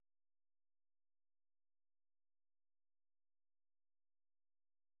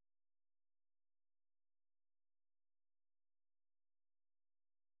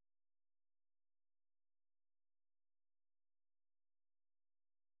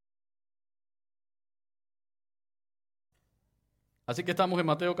Así que estamos en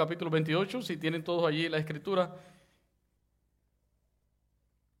Mateo capítulo 28, si tienen todos allí la escritura.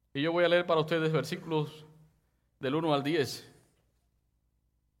 Y yo voy a leer para ustedes versículos del 1 al 10.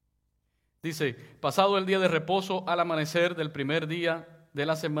 Dice: pasado el día de reposo, al amanecer del primer día de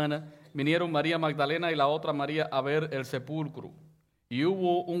la semana, vinieron María Magdalena y la otra María a ver el sepulcro. Y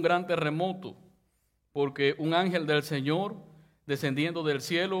hubo un gran terremoto, porque un ángel del Señor, descendiendo del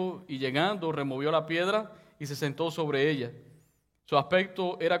cielo y llegando, removió la piedra y se sentó sobre ella. Su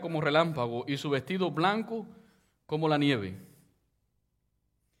aspecto era como relámpago y su vestido blanco como la nieve.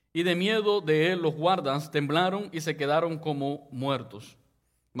 Y de miedo de él los guardas temblaron y se quedaron como muertos.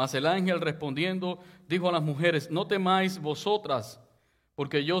 Mas el ángel respondiendo dijo a las mujeres: no temáis vosotras,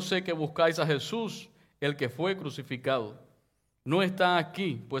 porque yo sé que buscáis a Jesús, el que fue crucificado. No está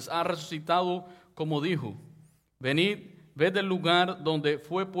aquí, pues ha resucitado como dijo. Venid, ved el lugar donde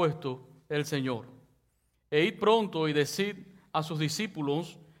fue puesto el Señor. E id pronto y decid a sus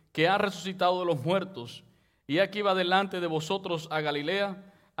discípulos que ha resucitado de los muertos. Y aquí va delante de vosotros a Galilea,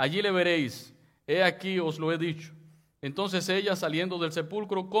 allí le veréis. He aquí os lo he dicho. Entonces ellas, saliendo del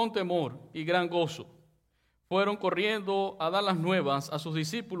sepulcro con temor y gran gozo, fueron corriendo a dar las nuevas a sus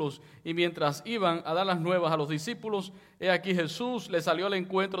discípulos, y mientras iban a dar las nuevas a los discípulos, he aquí Jesús les salió al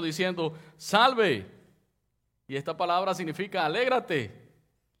encuentro diciendo: ¡salve! Y esta palabra significa alégrate.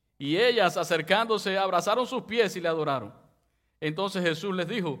 Y ellas, acercándose, abrazaron sus pies y le adoraron. Entonces Jesús les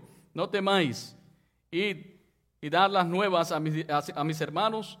dijo: no temáis, id y dad las nuevas a mis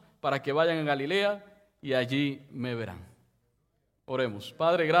hermanos para que vayan a Galilea y allí me verán. Oremos.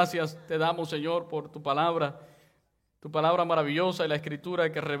 Padre, gracias te damos, Señor, por tu palabra maravillosa y la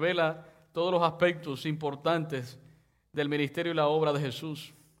escritura que revela todos los aspectos importantes del ministerio y la obra de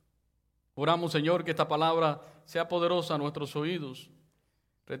Jesús. Oramos, Señor, que esta palabra sea poderosa a nuestros oídos,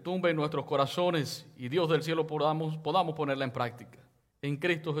 retumbe en nuestros corazones y Dios del cielo podamos ponerla en práctica. En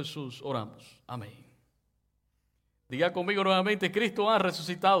Cristo Jesús oramos. Amén. Diga conmigo nuevamente: Cristo ha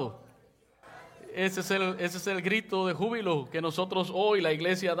resucitado. Ese es el grito de júbilo que nosotros hoy, la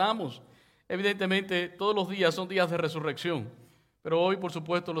iglesia, damos. Evidentemente, todos los días son días de resurrección, pero hoy, por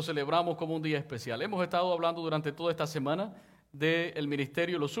supuesto, lo celebramos como un día especial. Hemos estado hablando durante toda esta semana del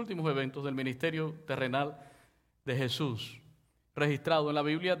ministerio, los últimos eventos del ministerio terrenal de Jesús, registrado en la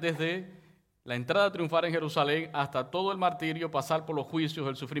Biblia desde la entrada triunfal en Jerusalén hasta todo el martirio, pasar por los juicios,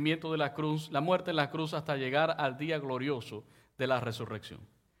 el sufrimiento de la cruz, la muerte en la cruz, hasta llegar al día glorioso de la resurrección.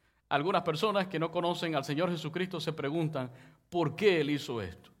 Algunas personas que no conocen al Señor Jesucristo se preguntan: ¿por qué Él hizo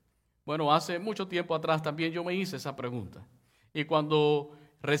esto? Bueno, hace mucho tiempo atrás también yo me hice esa pregunta. Y cuando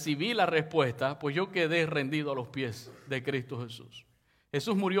recibí la respuesta, pues yo quedé rendido a los pies de Cristo Jesús.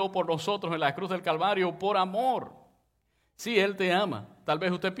 Jesús murió por nosotros en la cruz del Calvario por amor. Sí, Él te ama. Tal vez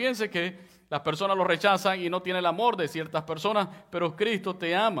usted piense que las personas lo rechazan y no tiene el amor de ciertas personas, pero Cristo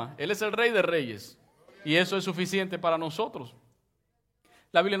te ama. Él es el Rey de Reyes y eso es suficiente para nosotros.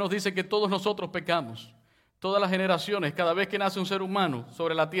 La Biblia nos dice que todos nosotros pecamos, todas las generaciones, cada vez que nace un ser humano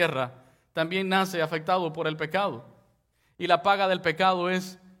sobre la tierra, también nace afectado por el pecado. Y la paga del pecado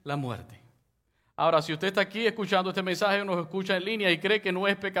es la muerte. Ahora, si usted está aquí escuchando este mensaje o nos escucha en línea y cree que no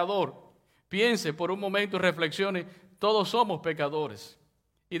es pecador, piense por un momento y reflexione: todos somos pecadores.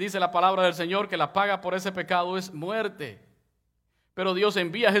 Y dice la palabra del Señor que la paga por ese pecado es muerte. Pero Dios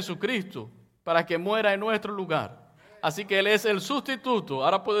envía a Jesucristo para que muera en nuestro lugar. Así que Él es el sustituto.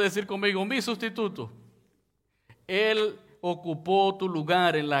 Ahora puede decir conmigo: mi sustituto. Él ocupó tu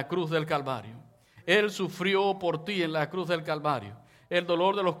lugar en la cruz del Calvario. Él sufrió por ti en la cruz del Calvario. El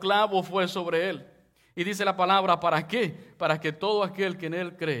dolor de los clavos fue sobre Él. Y dice la palabra: ¿para qué? Para que todo aquel que en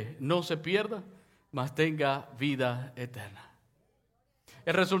Él cree no se pierda, mas tenga vida eterna.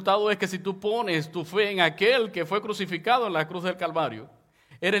 El resultado es que si tú pones tu fe en aquel que fue crucificado en la cruz del Calvario,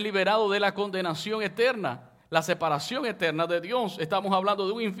 eres liberado de la condenación eterna. La separación eterna de Dios. Estamos hablando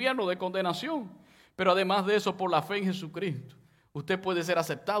de un infierno de condenación. Pero además de eso, por la fe en Jesucristo, usted puede ser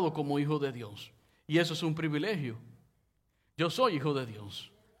aceptado como hijo de Dios. Y eso es un privilegio. Yo soy hijo de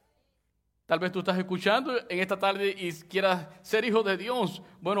Dios. Tal vez tú estás escuchando en esta tarde y quieras ser hijo de Dios.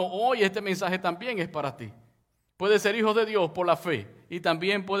 Bueno, hoy este mensaje también es para ti. Puedes ser hijo de Dios por la fe y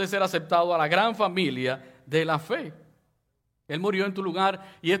también puedes ser aceptado a la gran familia de la fe. Él murió en tu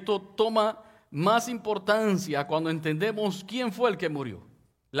lugar y esto toma más importancia cuando entendemos quién fue el que murió.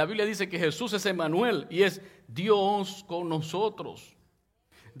 La Biblia dice que Jesús es Emmanuel y es Dios con nosotros.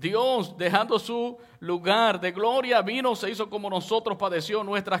 Dios, dejando su lugar de gloria, vino, se hizo como nosotros, padeció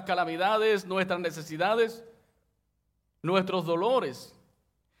nuestras calamidades, nuestras necesidades, nuestros dolores.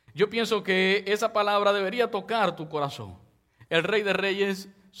 Yo pienso que esa palabra debería tocar tu corazón. El Rey de Reyes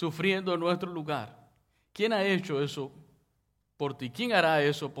sufriendo en nuestro lugar. ¿Quién ha hecho eso por ti. ¿Quién hará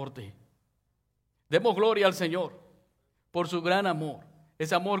eso por ti? Demos gloria al Señor por su gran amor.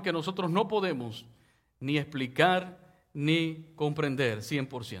 Ese amor que nosotros no podemos ni explicar ni comprender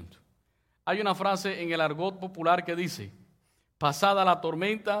 100%. Hay una frase en el argot popular que dice: pasada la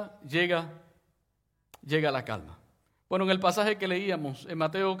tormenta, llega la calma. Bueno, en el pasaje que leíamos en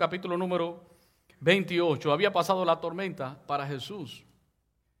Mateo capítulo número 28, había pasado la tormenta para Jesús.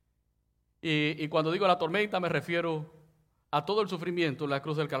 Y cuando digo la tormenta me refiero a todo el sufrimiento en la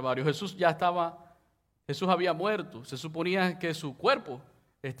cruz del Calvario. Jesús había muerto. Se suponía que su cuerpo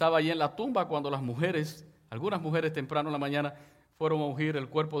estaba allí en la tumba cuando algunas mujeres temprano en la mañana fueron a ungir el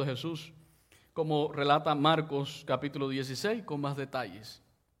cuerpo de Jesús, como relata Marcos capítulo 16 con más detalles.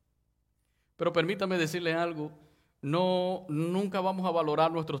 Pero permítame decirle algo, nunca vamos a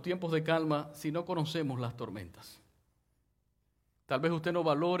valorar nuestros tiempos de calma si no conocemos las tormentas. Tal vez usted no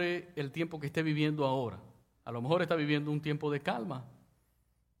valore el tiempo que esté viviendo ahora. A lo mejor está viviendo un tiempo de calma,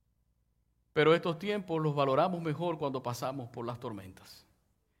 pero estos tiempos los valoramos mejor cuando pasamos por las tormentas.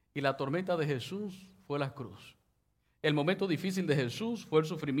 Y la tormenta de Jesús fue la cruz. El momento difícil de Jesús fue el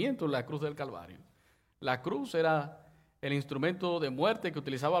sufrimiento en la cruz del Calvario. La cruz era el instrumento de muerte que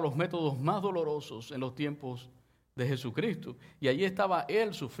utilizaba los métodos más dolorosos en los tiempos de Jesucristo. Y allí estaba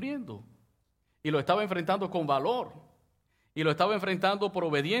Él sufriendo. Y lo estaba enfrentando con valor. Y lo estaba enfrentando por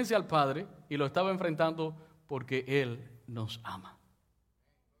obediencia al Padre. Y lo estaba enfrentando porque Él nos ama.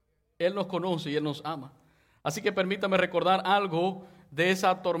 Él nos conoce y Él nos ama. Así que permítame recordar algo de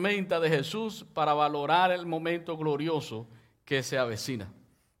esa tormenta de Jesús para valorar el momento glorioso que se avecina.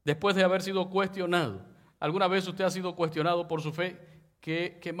 Después de haber sido cuestionado, ¿alguna vez usted ha sido cuestionado por su fe?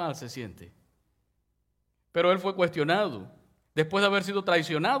 Qué mal se siente. Pero Él fue cuestionado. Después de haber sido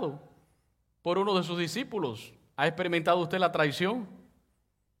traicionado por uno de sus discípulos, ¿ha experimentado usted la traición?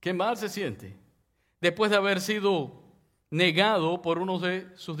 Qué mal se siente. Después de haber sido negado por uno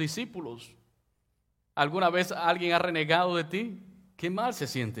de sus discípulos, ¿alguna vez alguien ha renegado de ti? Qué mal se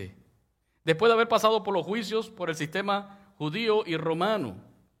siente. Después de haber pasado por los juicios por el sistema judío y romano,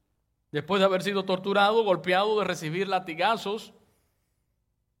 después de haber sido torturado, golpeado, de recibir latigazos,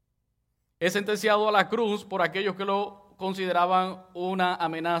 es sentenciado a la cruz por aquellos que lo consideraban una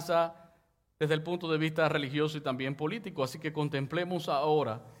amenaza desde el punto de vista religioso y también político. Así que contemplemos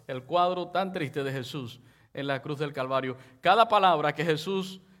ahora el cuadro tan triste de Jesús en la cruz del Calvario. Cada palabra que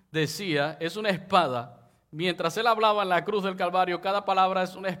Jesús decía es una espada. Mientras Él hablaba en la cruz del Calvario, cada palabra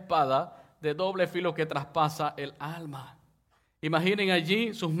es una espada de doble filo que traspasa el alma. Imaginen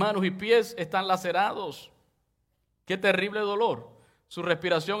allí, sus manos y pies están lacerados. Qué terrible dolor. Su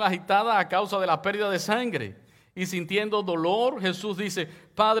respiración agitada a causa de la pérdida de sangre. Y sintiendo dolor, Jesús dice: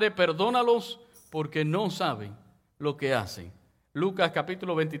 Padre, perdónalos porque no saben lo que hacen. Lucas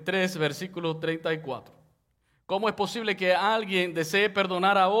capítulo 23, versículo 34. ¿Cómo es posible que alguien desee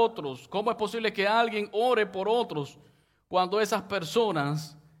perdonar a otros? ¿Cómo es posible que alguien ore por otros cuando esas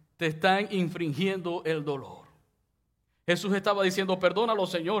personas te están infringiendo el dolor? Jesús estaba diciendo: perdónalo,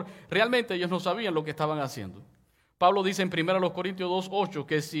 Señor. Realmente ellos no sabían lo que estaban haciendo. Pablo dice en 1 Corintios 2:8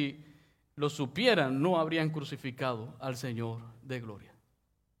 que si lo supieran no habrían crucificado al Señor de gloria.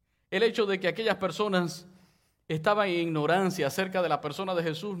 El hecho de que aquellas personas estaban en ignorancia acerca de la persona de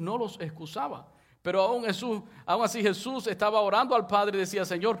Jesús no los excusaba. Pero aún así Jesús estaba orando al Padre y decía: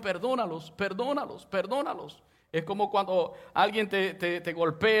 Señor, perdónalos, perdónalos, perdónalos. Es como cuando alguien te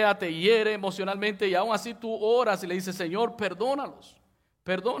golpea, te hiere emocionalmente y aún así tú oras y le dices: Señor, perdónalos,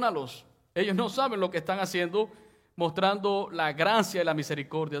 perdónalos. Ellos no saben lo que están haciendo, mostrando la gracia y la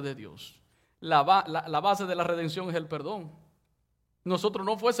misericordia de Dios. La base de la redención es el perdón. Nosotros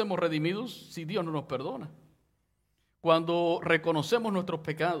no fuésemos redimidos si Dios no nos perdona. Cuando reconocemos nuestros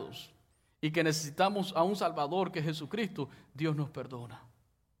pecados y que necesitamos a un Salvador que es Jesucristo, Dios nos perdona.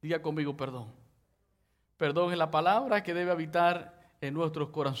 Diga conmigo: perdón. Perdón es la palabra que debe habitar en nuestros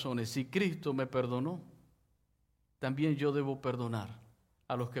corazones. Si Cristo me perdonó, también yo debo perdonar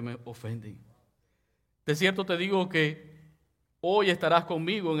a los que me ofenden. De cierto te digo que hoy estarás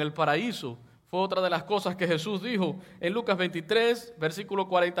conmigo en el paraíso. Fue otra de las cosas que Jesús dijo en Lucas 23, versículo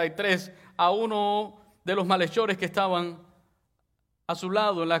 43, a uno de los malhechores que estaban a su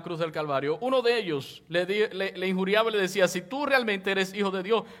lado en la cruz del Calvario. Uno de ellos le injuriaba y le decía: si tú realmente eres hijo de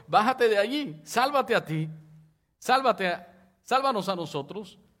Dios, bájate de allí, sálvate a ti, sálvanos a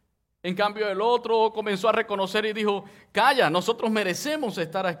nosotros. En cambio el otro comenzó a reconocer y dijo: calla, nosotros merecemos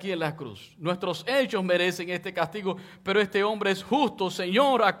estar aquí en la cruz, nuestros hechos merecen este castigo, pero este hombre es justo.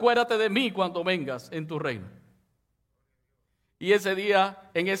 Señor, acuérdate de mí cuando vengas en tu reino. Y ese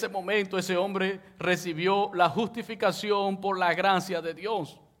día, en ese momento, ese hombre recibió la justificación por la gracia de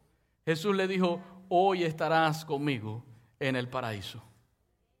Dios. Jesús le dijo: hoy estarás conmigo en el paraíso.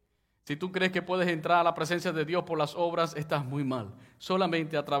 Si tú crees que puedes entrar a la presencia de Dios por las obras, estás muy mal.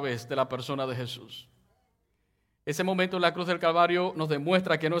 Solamente a través de la persona de Jesús. Ese momento en la cruz del Calvario nos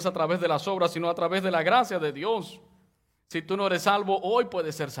demuestra que no es a través de las obras, sino a través de la gracia de Dios. Si tú no eres salvo, hoy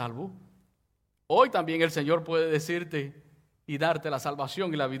puedes ser salvo. Hoy también el Señor puede decirte y darte la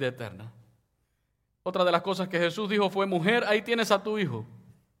salvación y la vida eterna. Otra de las cosas que Jesús dijo fue: mujer, ahí tienes a tu hijo.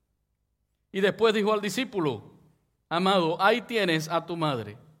 Y después dijo al discípulo: amado, ahí tienes a tu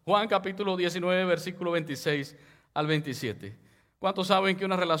madre. Juan capítulo 19, versículo 26 al 27. ¿Cuántos saben que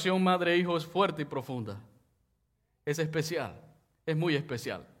una relación madre-hijo es fuerte y profunda? Es especial, es muy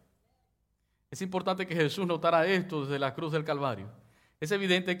especial. Es importante que Jesús notara esto desde la cruz del Calvario. Es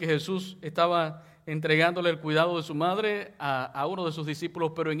evidente que Jesús estaba entregándole el cuidado de su madre a uno de sus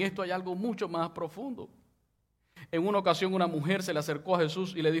discípulos, pero en esto hay algo mucho más profundo. En una ocasión una mujer se le acercó a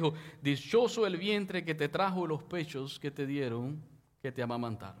Jesús y le dijo: dichoso el vientre que te trajo y los pechos que te dieron, que te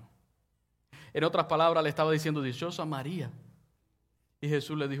amamantaron. En otras palabras le estaba diciendo: dichosa María. Y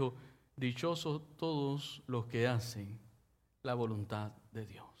Jesús le dijo: dichosos todos los que hacen la voluntad de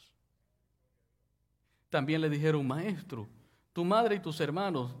Dios. También le dijeron: maestro, tu madre y tus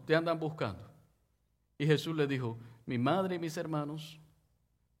hermanos te andan buscando. Y Jesús le dijo: mi madre y mis hermanos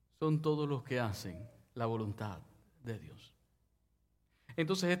son todos los que hacen la voluntad de Dios.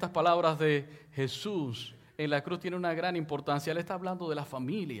 Entonces estas palabras de Jesús en la cruz tienen una gran importancia. Él está hablando de la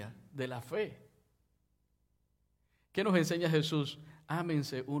familia, de la fe. ¿Qué nos enseña Jesús?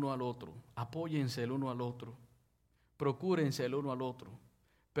 Ámense uno al otro, apóyense el uno al otro, procúrense el uno al otro,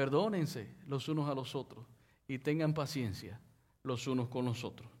 perdónense los unos a los otros y tengan paciencia los unos con los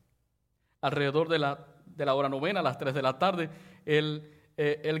otros. Alrededor de la hora novena, a las 3 de la tarde,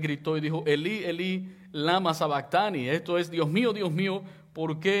 él gritó y dijo: Elí, Elí, lama sabactani. Esto es: Dios mío,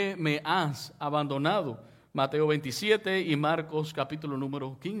 ¿por qué me has abandonado? Mateo 27 y Marcos capítulo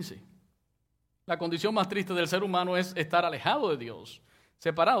número 15. La condición más triste del ser humano es estar alejado de Dios,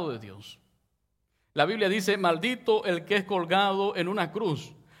 separado de Dios. La Biblia dice: maldito el que es colgado en una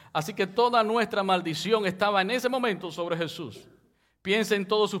cruz. Así que toda nuestra maldición estaba en ese momento sobre Jesús. Piensa en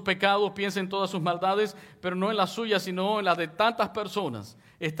todos sus pecados, piensa en todas sus maldades, pero no en las suyas, sino en las de tantas personas.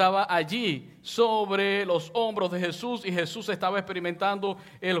 Estaba allí sobre los hombros de Jesús y Jesús estaba experimentando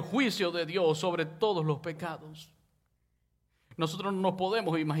el juicio de Dios sobre todos los pecados. Nosotros no nos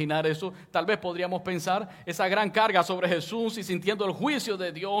podemos imaginar eso. Tal vez podríamos pensar esa gran carga sobre Jesús y sintiendo el juicio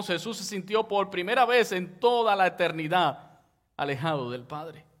de Dios. Jesús se sintió por primera vez en toda la eternidad alejado del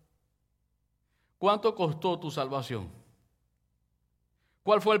Padre. ¿Cuánto costó tu salvación?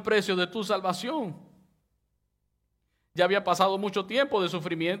 ¿Cuál fue el precio de tu salvación? Ya había pasado mucho tiempo de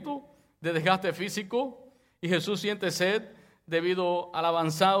sufrimiento, de desgaste físico, y Jesús siente sed debido al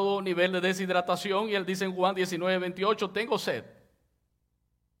avanzado nivel de deshidratación, y él dice en Juan 19:28, tengo sed.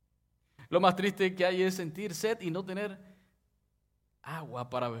 Lo más triste que hay es sentir sed y no tener agua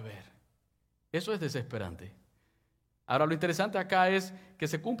para beber. Eso es desesperante. Ahora lo interesante acá es que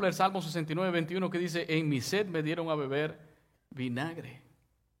se cumple el Salmo 69:21 que dice: en mi sed me dieron a beber vinagre.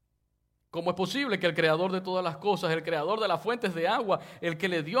 ¿Cómo es posible que el creador de todas las cosas, el creador de las fuentes de agua, el que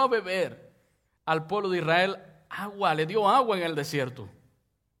le dio a beber al pueblo de Israel agua, le dio agua en el desierto?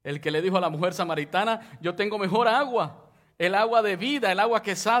 El que le dijo a la mujer samaritana: yo tengo mejor agua, el agua de vida, el agua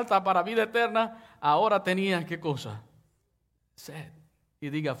que salta para vida eterna. Ahora tenía, ¿qué cosa? Sed. Y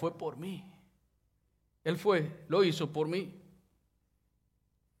diga: fue por mí. Él lo hizo por mí.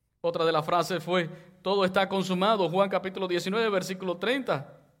 Otra de las frases fue: todo está consumado. Juan capítulo 19, versículo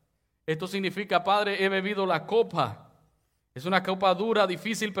 30. Esto significa: Padre, he bebido la copa. Es una copa dura,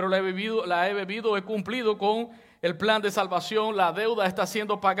 difícil, pero la he bebido, he cumplido con el plan de salvación. La deuda está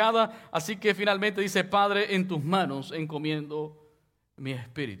siendo pagada. Así que finalmente dice: Padre, en tus manos encomiendo mi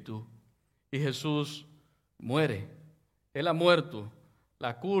espíritu. Y Jesús muere. Él ha muerto.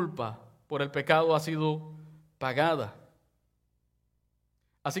 La culpa por el pecado ha sido pagada.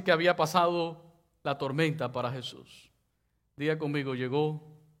 Así que había pasado la tormenta para Jesús. Diga conmigo: llegó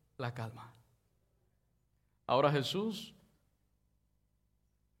la calma. Ahora Jesús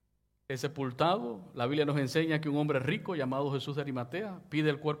es sepultado. La Biblia nos enseña que un hombre rico llamado Jesús de Arimatea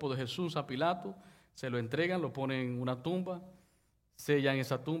pide el cuerpo de Jesús a Pilato, se lo entregan, lo ponen en una tumba, sellan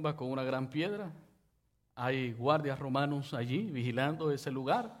esa tumba con una gran piedra. Hay guardias romanos allí vigilando ese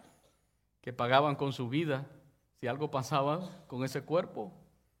lugar que pagaban con su vida si algo pasaba con ese cuerpo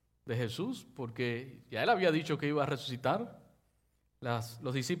de Jesús, porque ya él había dicho que iba a resucitar.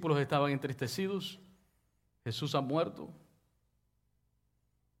 Los discípulos estaban entristecidos. Jesús ha muerto.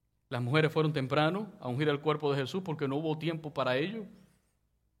 Las mujeres fueron temprano a ungir el cuerpo de Jesús porque no hubo tiempo para ello.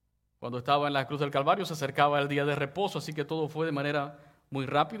 Cuando estaba en la cruz del Calvario se acercaba el día de reposo, así que todo fue de manera muy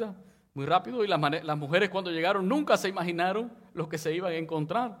rápida, muy rápido. Y las mujeres cuando llegaron nunca se imaginaron lo que se iban a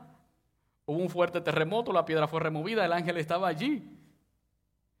encontrar. Hubo un fuerte terremoto, la piedra fue removida, el ángel estaba allí.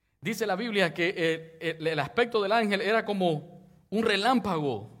 Dice la Biblia que el aspecto del ángel era como un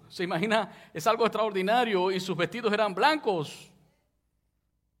relámpago. Se imagina, es algo extraordinario, y sus vestidos eran blancos,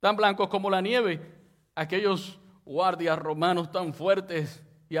 tan blancos como la nieve. Aquellos guardias romanos tan fuertes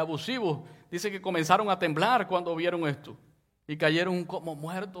y abusivos, dice que comenzaron a temblar cuando vieron esto y cayeron como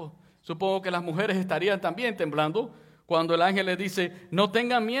muertos. Supongo que las mujeres estarían también temblando cuando el ángel les dice: no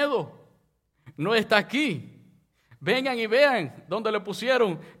tengan miedo, no está aquí, vengan y vean dónde le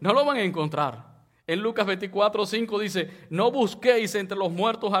pusieron, no lo van a encontrar. En Lucas 24:5 dice: no busquéis entre los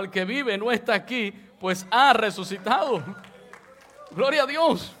muertos al que vive, no está aquí, pues ha resucitado. Gloria a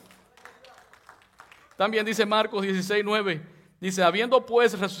Dios. También dice Marcos 16:9, dice: habiendo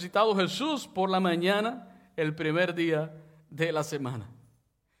pues resucitado Jesús por la mañana, el primer día de la semana.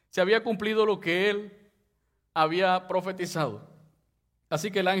 Se había cumplido lo que él había profetizado. Así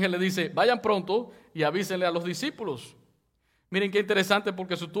que el ángel le dice: vayan pronto y avísenle a los discípulos. Miren qué interesante,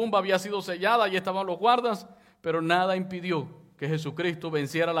 porque su tumba había sido sellada y estaban los guardas, pero nada impidió que Jesucristo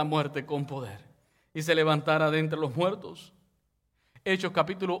venciera la muerte con poder y se levantara de entre los muertos. Hechos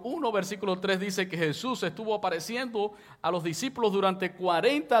capítulo 1, versículo 3 dice que Jesús estuvo apareciendo a los discípulos durante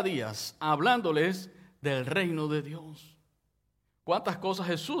 40 días, hablándoles del reino de Dios. ¿Cuántas cosas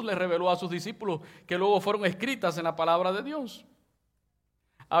Jesús les reveló a sus discípulos que luego fueron escritas en la palabra de Dios?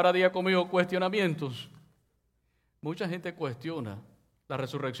 Ahora diga conmigo: cuestionamientos. Mucha gente cuestiona la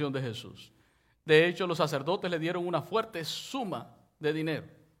resurrección de Jesús. De hecho, los sacerdotes le dieron una fuerte suma de dinero.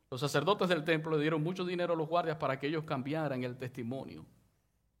 Los sacerdotes del templo le dieron mucho dinero a los guardias para que ellos cambiaran el testimonio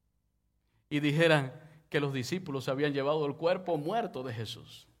y dijeran que los discípulos se habían llevado el cuerpo muerto de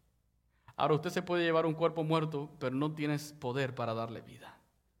Jesús. Ahora, usted se puede llevar un cuerpo muerto, pero no tienes poder para darle vida.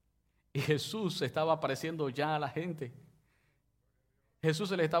 Y Jesús se estaba apareciendo ya a la gente. Jesús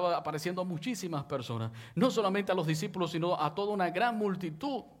se le estaba apareciendo a muchísimas personas, no solamente a los discípulos, sino a toda una gran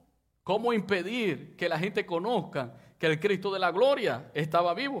multitud. ¿Cómo impedir que la gente conozca que el Cristo de la gloria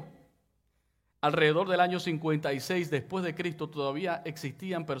estaba vivo? Alrededor del año 56 después de Cristo todavía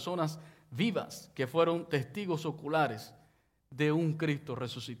existían personas vivas que fueron testigos oculares de un Cristo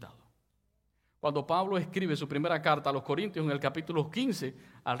resucitado. Cuando Pablo escribe su primera carta a los Corintios en el capítulo 15,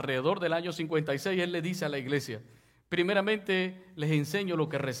 alrededor del año 56, él le dice a la iglesia: primeramente les enseño lo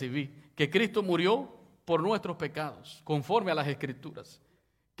que recibí, que Cristo murió por nuestros pecados, conforme a las Escrituras,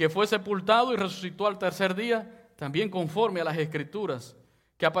 que fue sepultado y resucitó al tercer día, también conforme a las Escrituras,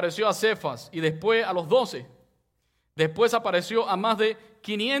 que apareció a Cefas y después a los 12. Después apareció a más de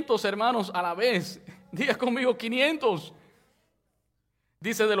 500 hermanos a la vez. Diga conmigo: 500.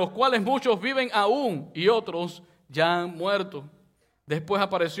 Dice: de los cuales muchos viven aún y otros ya han muerto. Después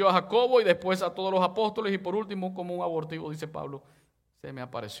apareció a Jacobo y después a todos los apóstoles, y por último, como un abortivo, dice Pablo, se me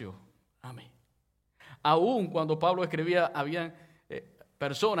apareció a mí. Aún cuando Pablo escribía, habían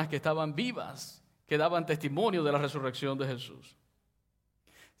personas que estaban vivas, que daban testimonio de la resurrección de Jesús.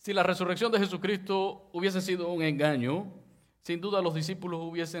 Si la resurrección de Jesucristo hubiese sido un engaño, sin duda los discípulos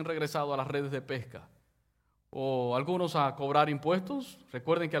hubiesen regresado a las redes de pesca, o algunos a cobrar impuestos.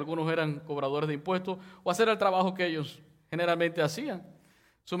 Recuerden que algunos eran cobradores de impuestos, o hacer el trabajo que ellos generalmente hacían.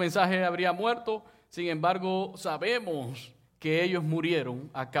 Su mensaje habría muerto. Sin embargo, sabemos que ellos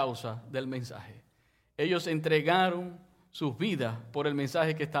murieron a causa del mensaje. Ellos entregaron sus vidas por el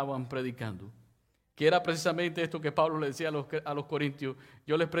mensaje que estaban predicando, que era precisamente esto que Pablo le decía a los corintios: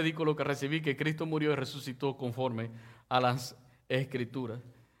 yo les predico lo que recibí, que Cristo murió y resucitó conforme a las Escrituras.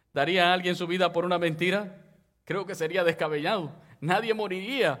 ¿Daría alguien su vida por una mentira? Creo que sería descabellado. Nadie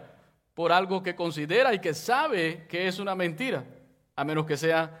moriría por algo que considera y que sabe que es una mentira, a menos que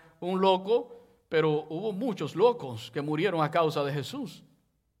sea un loco. Pero hubo muchos locos que murieron a causa de Jesús.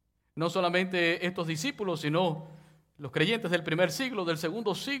 No solamente estos discípulos, sino los creyentes del primer siglo, del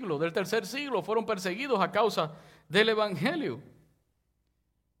segundo siglo, del tercer siglo, fueron perseguidos a causa del Evangelio.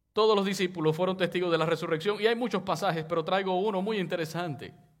 Todos los discípulos fueron testigos de la resurrección, y hay muchos pasajes, pero traigo uno muy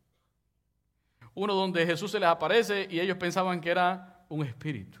interesante. Uno donde Jesús se les aparece y ellos pensaban que era un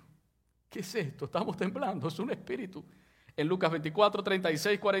espíritu. ¿Qué es esto? Estamos temblando, es un espíritu. En Lucas 24,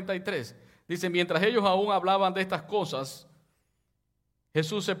 36, 43, dice: mientras ellos aún hablaban de estas cosas,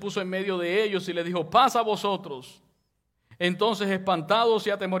 Jesús se puso en medio de ellos y les dijo: paz a vosotros. Entonces, espantados y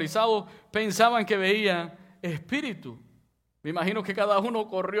atemorizados, pensaban que veían espíritu. Me imagino que cada uno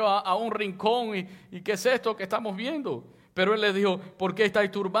corrió a un rincón y ¿qué es esto que estamos viendo? Pero él les dijo: ¿por qué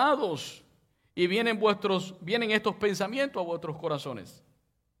estáis turbados? Y vienen estos pensamientos a vuestros corazones.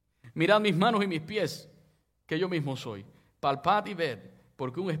 Mirad mis manos y mis pies, que yo mismo soy. Palpad y ved,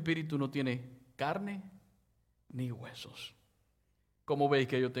 porque un espíritu no tiene carne ni huesos, como veis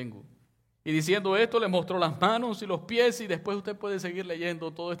que yo tengo. Y diciendo esto, le mostró las manos y los pies, y después usted puede seguir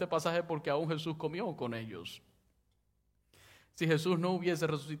leyendo todo este pasaje porque aún Jesús comió con ellos. Si Jesús no hubiese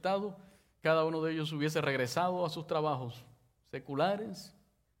resucitado, cada uno de ellos hubiese regresado a sus trabajos seculares.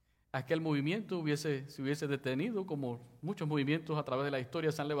 Aquel movimiento se hubiese detenido, como muchos movimientos a través de la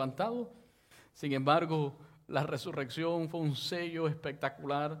historia se han levantado. Sin embargo, la resurrección fue un sello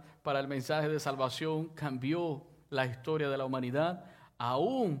espectacular para el mensaje de salvación, cambió la historia de la humanidad.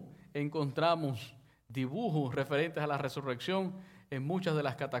 Aún encontramos dibujos referentes a la resurrección en muchas de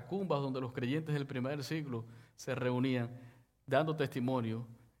las catacumbas donde los creyentes del primer siglo se reunían, dando testimonio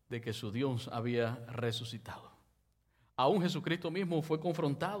de que su Dios había resucitado. Aún Jesucristo mismo fue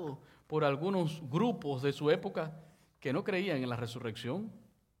confrontado por algunos grupos de su época que no creían en la resurrección.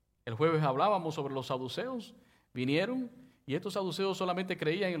 El jueves hablábamos sobre los saduceos. Vinieron y estos saduceos solamente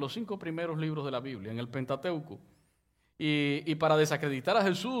creían en los 5 primeros libros de la Biblia, en el Pentateuco. Y para desacreditar a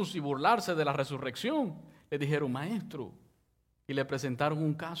Jesús y burlarse de la resurrección, le dijeron: maestro, y le presentaron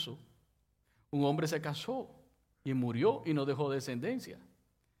un caso. Un hombre se casó y murió y no dejó descendencia.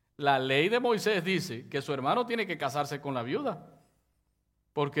 La ley de Moisés dice que su hermano tiene que casarse con la viuda,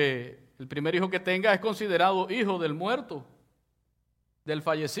 porque el primer hijo que tenga es considerado hijo del muerto, del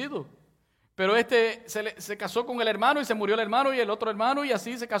fallecido. Pero se casó con el hermano y se murió el hermano y el otro hermano, y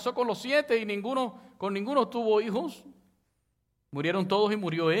así se casó con los 7 y con ninguno tuvo hijos. Murieron todos y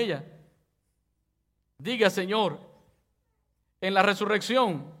murió ella. Diga, Señor, en la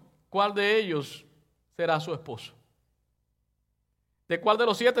resurrección, ¿cuál de ellos será su esposo? ¿De cuál de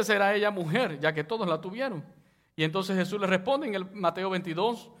los 7 será ella mujer, ya que todos la tuvieron? Y entonces Jesús le responde en el Mateo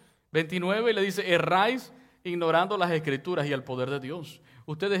 22, 29 y le dice: erráis ignorando las Escrituras y el poder de Dios.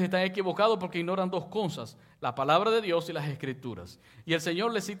 Ustedes están equivocados porque ignoran 2 cosas: la palabra de Dios y las Escrituras. Y el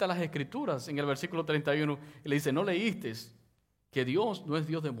Señor le cita las Escrituras en el versículo 31 y le dice: ¿no leíste que Dios no es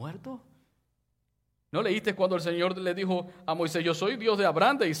Dios de muertos? ¿No leíste cuando el Señor le dijo a Moisés: yo soy Dios de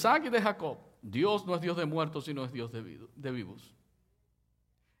Abraham, de Isaac y de Jacob? Dios no es Dios de muertos, sino es Dios de vivos.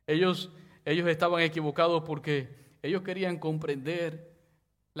 Ellos estaban equivocados porque ellos querían comprender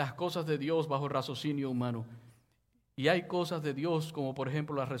las cosas de Dios bajo el raciocinio humano. Y hay cosas de Dios, como por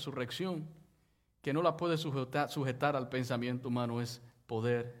ejemplo la resurrección, que no la puede sujetar al pensamiento humano, es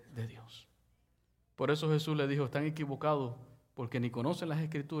poder de Dios. Por eso Jesús le dijo: están equivocados porque ni conocen las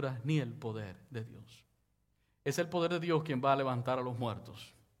Escrituras ni el poder de Dios. Es el poder de Dios quien va a levantar a los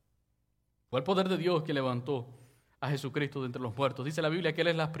muertos. Fue el poder de Dios quien levantó a Jesucristo de entre los muertos. Dice la Biblia que Él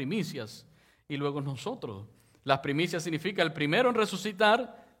es las primicias y luego nosotros. Las primicias significa el primero en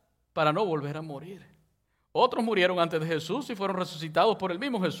resucitar para no volver a morir. Otros murieron antes de Jesús y fueron resucitados por el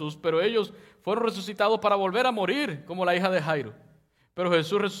mismo Jesús, pero ellos fueron resucitados para volver a morir, como la hija de Jairo. Pero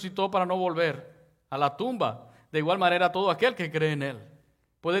Jesús resucitó para no volver a la tumba. De igual manera, todo aquel que cree en Él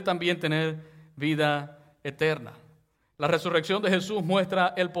puede también tener vida eterna. La resurrección de Jesús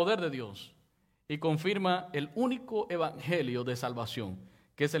muestra el poder de Dios y confirma el único evangelio de salvación,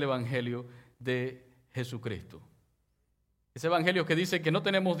 que es el evangelio de Jesucristo. Ese evangelio que dice que no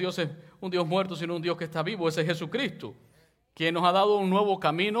tenemos un Dios muerto, sino un Dios que está vivo. Ese es Jesucristo, quien nos ha dado un nuevo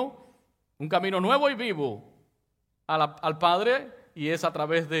camino, un camino nuevo y vivo al Padre, y es a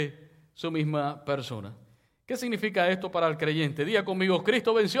través de su misma persona. ¿Qué significa esto para el creyente? Diga conmigo: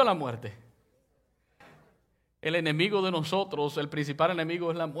 Cristo venció la muerte. El enemigo de nosotros, el principal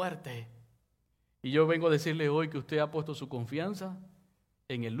enemigo, es la muerte. Y yo vengo a decirle hoy que usted ha puesto su confianza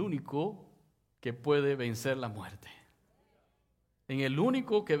en el único que puede vencer la muerte. En el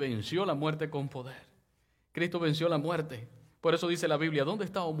único que venció la muerte con poder. Cristo venció la muerte. Por eso dice la Biblia: ¿dónde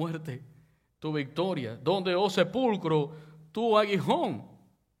está, oh muerte, tu victoria? ¿Dónde, oh sepulcro, tu aguijón?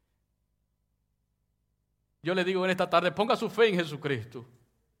 Yo le digo en esta tarde: ponga su fe en Jesucristo.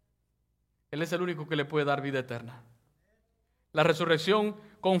 Él es el único que le puede dar vida eterna. La resurrección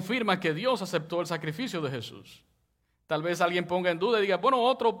confirma que Dios aceptó el sacrificio de Jesús. Tal vez alguien ponga en duda y diga: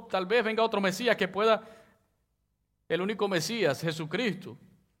 bueno, tal vez venga otro Mesías que pueda. El único Mesías, Jesucristo.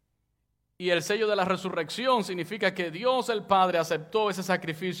 Y el sello de la resurrección significa que Dios el Padre aceptó ese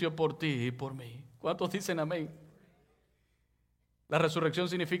sacrificio por ti y por mí. ¿Cuántos dicen amén? La resurrección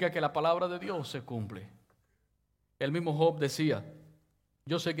significa que la palabra de Dios se cumple. El mismo Job decía: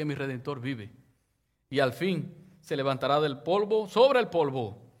 yo sé que mi Redentor vive y al fin se levantará del polvo, sobre el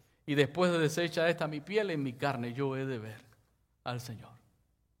polvo, y después de deshecha esta mi piel, en mi carne yo he de ver al Señor.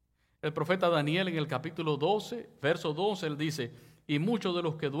 El profeta Daniel en el capítulo 12, verso 12, él dice: y muchos de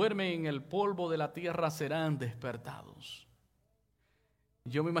los que duermen en el polvo de la tierra serán despertados.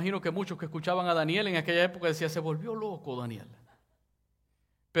 Yo me imagino que muchos que escuchaban a Daniel en aquella época decían, se volvió loco Daniel.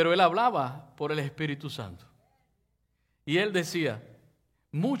 Pero él hablaba por el Espíritu Santo. Y él decía,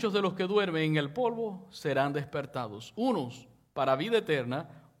 muchos de los que duermen en el polvo serán despertados, unos para vida eterna,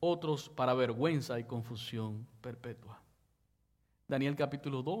 otros para vergüenza y confusión perpetua. Daniel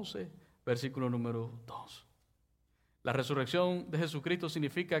capítulo 12, versículo número 2. La resurrección de Jesucristo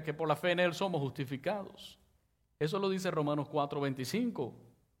significa que por la fe en Él somos justificados. Eso lo dice Romanos 4:25.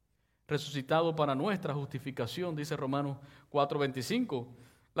 Resucitado para nuestra justificación, dice Romanos 4:25.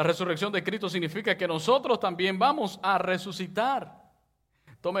 La resurrección de Cristo significa que nosotros también vamos a resucitar.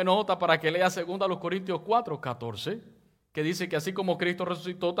 Tome nota para que lea 2 Corintios 4:14, que dice que así como Cristo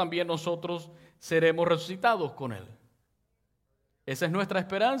resucitó, también nosotros seremos resucitados con Él. Esa es nuestra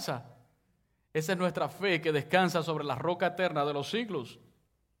esperanza. Esa es nuestra fe que descansa sobre la roca eterna de los siglos.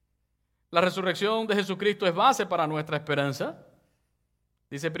 La resurrección de Jesucristo es base para nuestra esperanza.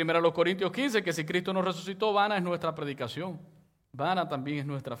 Dice 1 Corintios 15 que si Cristo nos resucitó, vana es nuestra predicación. Vana también es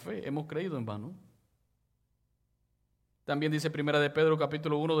nuestra fe. Hemos creído en vano. También dice 1 de Pedro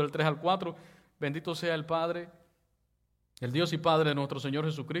capítulo 1 del 3 al 4, bendito sea el Padre, el Dios y Padre de nuestro Señor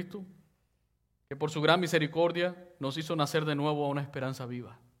Jesucristo, que por su gran misericordia nos hizo nacer de nuevo a una esperanza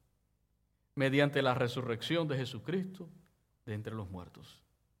viva, mediante la resurrección de Jesucristo de entre los muertos.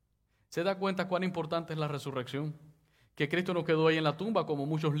 ¿Se da cuenta cuán importante es la resurrección? Que Cristo no quedó ahí en la tumba como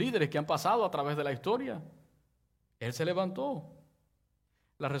muchos líderes que han pasado a través de la historia. Él se levantó.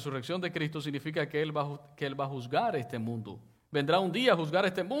 La resurrección de Cristo significa que Él va a juzgar este mundo. Vendrá un día a juzgar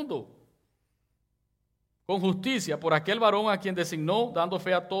este mundo con justicia por aquel varón a quien designó, dando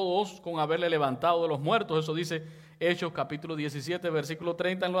fe a todos con haberle levantado de los muertos. Eso dice Hechos capítulo 17, versículo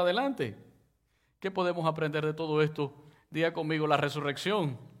 30 en lo adelante. ¿Qué podemos aprender de todo esto? Diga conmigo, la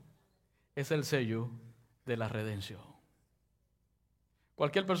resurrección es el sello de la redención.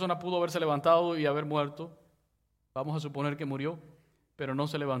 Cualquier persona pudo haberse levantado y haber muerto. Vamos a suponer que murió, pero no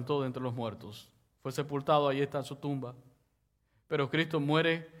se levantó de entre los muertos. Fue sepultado, ahí está en su tumba. Pero Cristo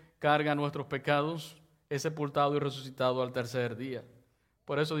muere, carga nuestros pecados, es sepultado y resucitado al tercer día.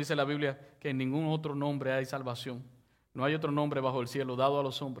 Por eso dice la Biblia que en ningún otro nombre hay salvación. No hay otro nombre bajo el cielo dado a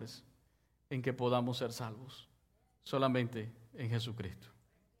los hombres en que podamos ser salvos. Solamente en Jesucristo.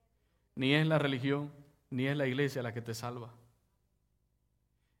 Ni es la religión, ni es la iglesia la que te salva.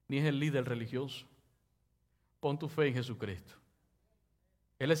 Ni es el líder religioso. Pon tu fe en Jesucristo.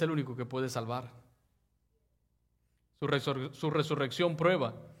 Él es el único que puede salvar. Su resurrección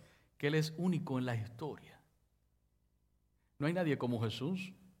prueba que Él es único en la historia. No hay nadie como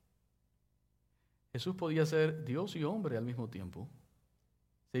Jesús. Jesús podía ser Dios y hombre al mismo tiempo.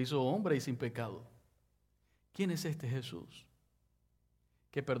 Se hizo hombre y sin pecado. ¿Quién es este Jesús?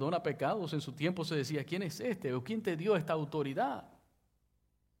 Que perdona pecados. En su tiempo se decía, ¿quién es este? ¿O quién te dio esta autoridad?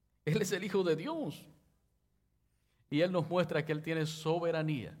 Él es el Hijo de Dios. Y Él nos muestra que Él tiene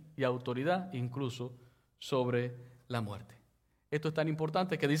soberanía y autoridad incluso sobre la muerte. Esto es tan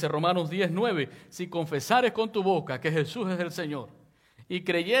importante que dice Romanos 10:9, si confesares con tu boca que Jesús es el Señor y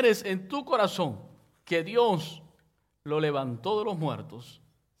creyeres en tu corazón que Dios lo levantó de los muertos,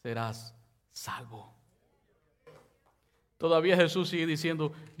 serás salvo. Todavía Jesús sigue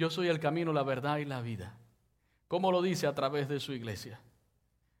diciendo, yo soy el camino, la verdad y la vida. ¿Cómo lo dice? A través de su iglesia.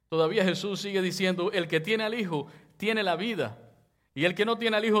 Todavía Jesús sigue diciendo, el que tiene al Hijo tiene la vida, y el que no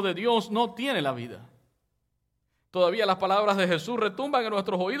tiene al Hijo de Dios no tiene la vida. Todavía las palabras de Jesús retumban en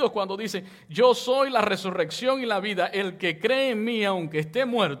nuestros oídos cuando dice, yo soy la resurrección y la vida, el que cree en mí, aunque esté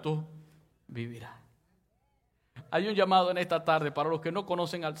muerto, vivirá. Hay un llamado en esta tarde para los que no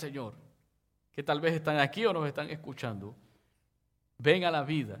conocen al Señor, que tal vez están aquí o nos están escuchando. Ven a la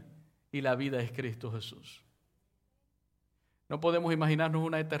vida, y la vida es Cristo Jesús. No podemos imaginarnos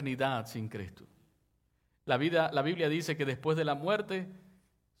una eternidad sin Cristo. La Biblia dice que después de la muerte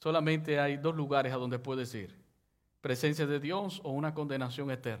solamente hay dos lugares a donde puedes ir: presencia de Dios o una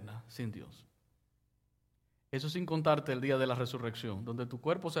condenación eterna sin Dios. Eso sin contarte el día de la resurrección, donde tu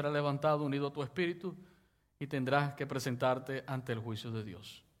cuerpo será levantado unido a tu espíritu y tendrás que presentarte ante el juicio de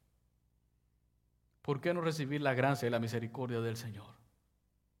Dios. ¿Por qué no recibir la gracia y la misericordia del Señor?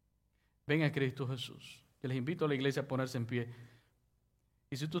 Ven a Cristo Jesús. Yo les invito a la iglesia a ponerse en pie.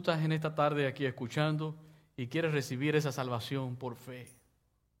 Y si tú estás en esta tarde aquí escuchando y quieres recibir esa salvación por fe,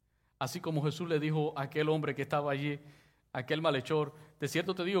 así como Jesús le dijo a aquel hombre que estaba allí, aquel malhechor, de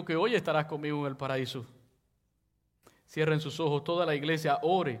cierto te digo que hoy estarás conmigo en el paraíso. Cierren sus ojos, toda la iglesia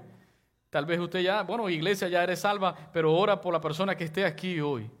ore. Tal vez usted iglesia, ya eres salva, pero ora por la persona que esté aquí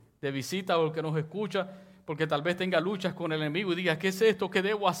hoy, de visita o el que nos escucha, porque tal vez tenga luchas con el enemigo y diga, ¿qué es esto? ¿Qué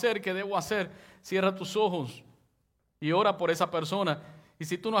debo hacer? ¿Qué debo hacer? Cierra tus ojos y ora por esa persona Y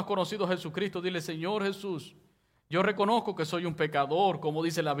si tú no has conocido a Jesucristo, dile: Señor Jesús, yo reconozco que soy un pecador, como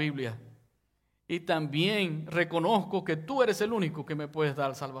dice la Biblia. Y también reconozco que tú eres el único que me puedes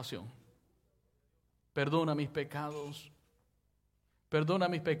dar salvación. Perdona mis pecados. Perdona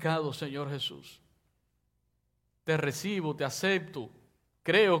mis pecados, Señor Jesús. Te recibo, te acepto.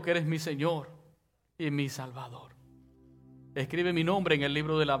 Creo que eres mi Señor y mi Salvador. Escribe mi nombre en el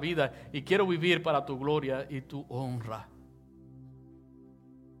libro de la vida y quiero vivir para tu gloria y tu honra.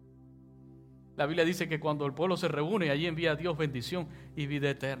 La Biblia dice que cuando el pueblo se reúne, allí envía a Dios bendición y vida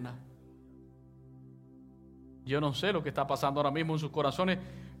eterna. Yo no sé lo que está pasando ahora mismo en sus corazones,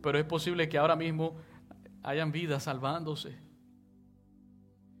 pero es posible que ahora mismo hayan vidas salvándose.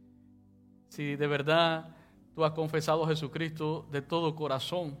 Si de verdad tú has confesado a Jesucristo de todo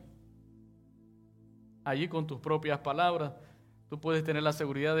corazón, allí con tus propias palabras, tú puedes tener la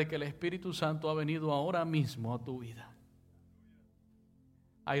seguridad de que el Espíritu Santo ha venido ahora mismo a tu vida.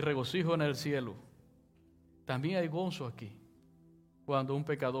 Hay regocijo en el cielo. También hay gozo aquí cuando un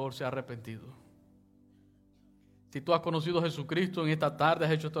pecador se ha arrepentido. Si tú has conocido a Jesucristo en esta tarde,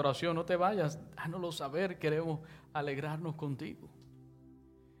 has hecho esta oración, no te vayas, hánoslo saber, queremos alegrarnos contigo.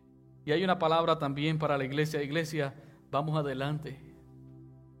 Y hay una palabra también para la iglesia. Iglesia, vamos adelante.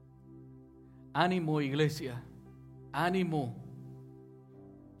 Ánimo, iglesia, ánimo.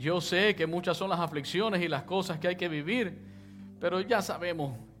 Yo sé que muchas son las aflicciones y las cosas que hay que vivir, pero ya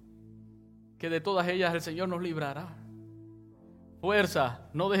sabemos que de todas ellas el Señor nos librará. Fuerza,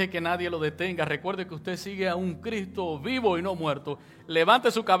 no deje que nadie lo detenga. Recuerde que usted sigue a un Cristo vivo y no muerto. Levante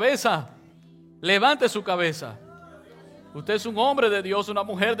su cabeza, levante su cabeza. Usted es un hombre de Dios, una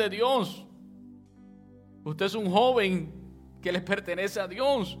mujer de Dios. Usted es un joven que le pertenece a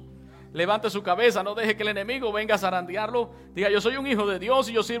Dios. Levante su cabeza, no deje que el enemigo venga a zarandearlo. Diga: yo soy un hijo de Dios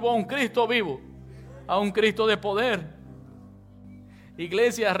y yo sirvo a un Cristo vivo, a un Cristo de poder.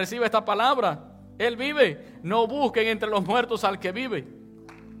 Iglesia, recibe esta palabra. Él vive. No busquen entre los muertos al que vive.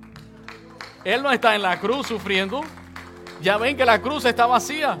 Él no está en la cruz sufriendo. Ya ven que la cruz está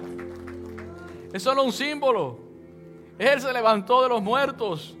vacía. Es solo un símbolo. Él se levantó de los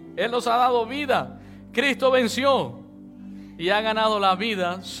muertos. Él nos ha dado vida. Cristo venció y ha ganado la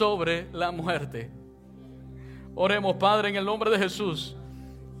vida sobre la muerte. Oremos, Padre, en el nombre de Jesús.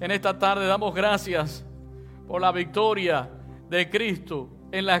 En esta tarde damos gracias por la victoria de Cristo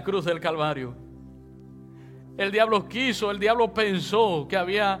en la cruz del Calvario. El diablo pensó que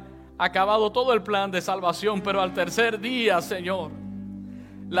había acabado todo el plan de salvación, pero al tercer día, Señor,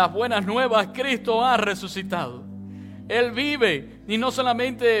 las buenas nuevas, Cristo ha resucitado. Él vive, y no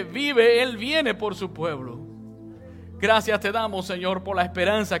solamente vive, Él viene por su pueblo. Gracias te damos, Señor, por la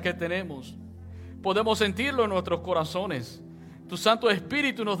esperanza que tenemos. Podemos sentirlo en nuestros corazones. Tu Santo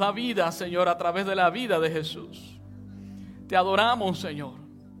Espíritu nos da vida, Señor, a través de la vida de Jesús. Te adoramos, Señor.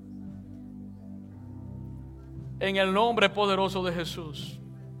 En el nombre poderoso de Jesús.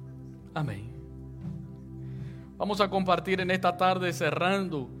 Amén. Vamos a compartir en esta tarde,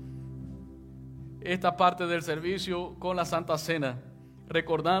 cerrando esta parte del servicio con la Santa Cena,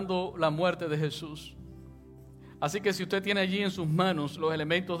 recordando la muerte de Jesús. Así que si usted tiene allí en sus manos los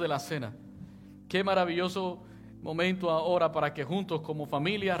elementos de la cena, qué maravilloso momento ahora para que juntos como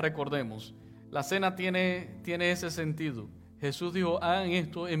familia recordemos. La cena tiene ese sentido. Jesús dijo: hagan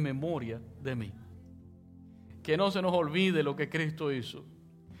esto en memoria de mí. Que no se nos olvide lo que Cristo hizo.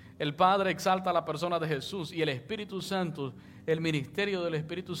 El Padre exalta a la persona de Jesús y el Espíritu Santo, el ministerio del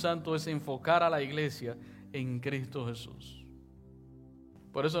Espíritu Santo es enfocar a la iglesia en Cristo Jesús.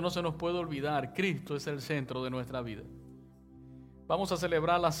 Por eso no se nos puede olvidar, Cristo es el centro de nuestra vida. Vamos a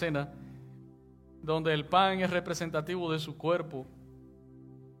celebrar la cena donde el pan es representativo de su cuerpo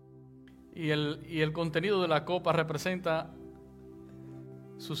y el contenido de la copa representa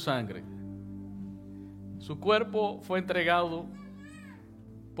su sangre. Su cuerpo fue entregado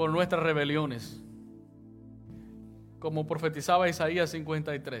por nuestras rebeliones, como profetizaba Isaías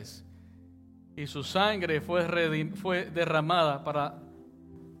 53. Y su sangre fue derramada para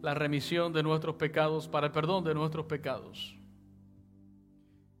la remisión de nuestros pecados, para el perdón de nuestros pecados.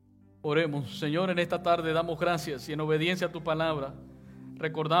 Oremos. Señor, en esta tarde damos gracias y en obediencia a tu palabra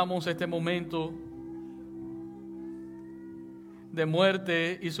recordamos este momento de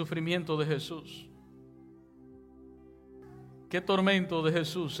muerte y sufrimiento de Jesús. Qué tormento de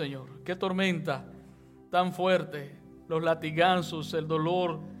Jesús, Señor. Qué tormenta tan fuerte. Los latigazos, el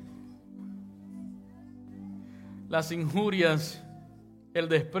dolor, las injurias, el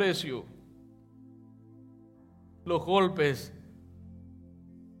desprecio, los golpes,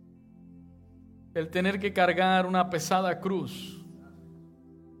 el tener que cargar una pesada cruz,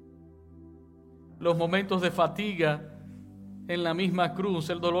 los momentos de fatiga en la misma cruz,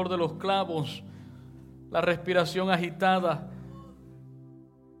 el dolor de los clavos, la respiración agitada,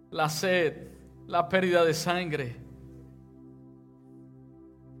 la sed, la pérdida de sangre.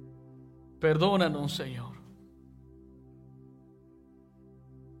 Perdónanos, Señor.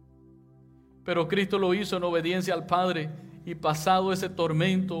 Pero Cristo lo hizo en obediencia al Padre, y pasado ese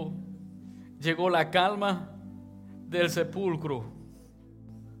tormento, llegó la calma del sepulcro,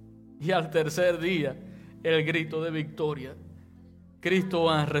 y al tercer día el grito de victoria: Cristo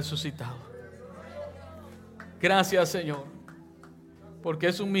ha resucitado. Gracias, Señor, porque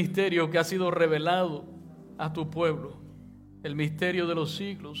es un misterio que ha sido revelado a tu pueblo, el misterio de los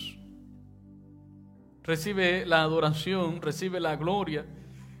siglos. Recibe la adoración, recibe la gloria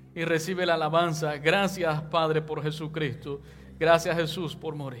y recibe la alabanza. Gracias, Padre, por Jesucristo. Gracias, Jesús,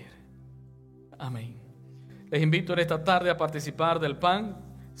 por morir. Amén. Les invito en esta tarde a participar del pan,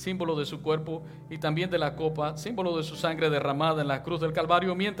 símbolo de su cuerpo, y también de la copa, símbolo de su sangre derramada en la cruz del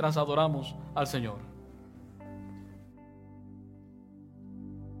Calvario, mientras adoramos al Señor.